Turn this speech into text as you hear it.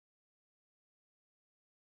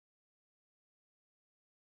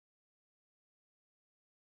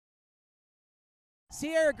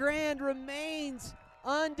Sierra Grande remains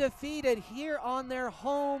undefeated here on their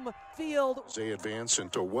home field. As they advance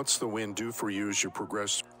into what's the win do for you as you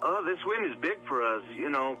progress? Oh, this win is big for us, you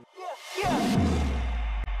know.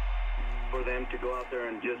 For them to go out there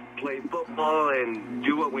and just play football and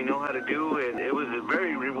do what we know how to do, and it was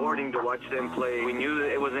very rewarding to watch them play. We knew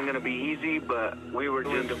that it wasn't going to be easy, but we were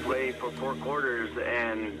just to play for 4 quarters,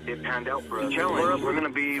 and it panned out for us. We're going to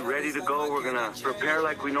be ready to go. We're going to prepare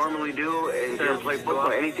like we normally do and just play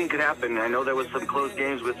football. Anything could happen. I know there was some close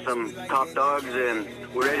games with some top dogs, and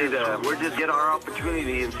we're just get our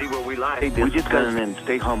opportunity and see what we like. We just got to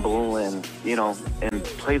stay humble and, you know, and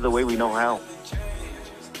play the way we know how.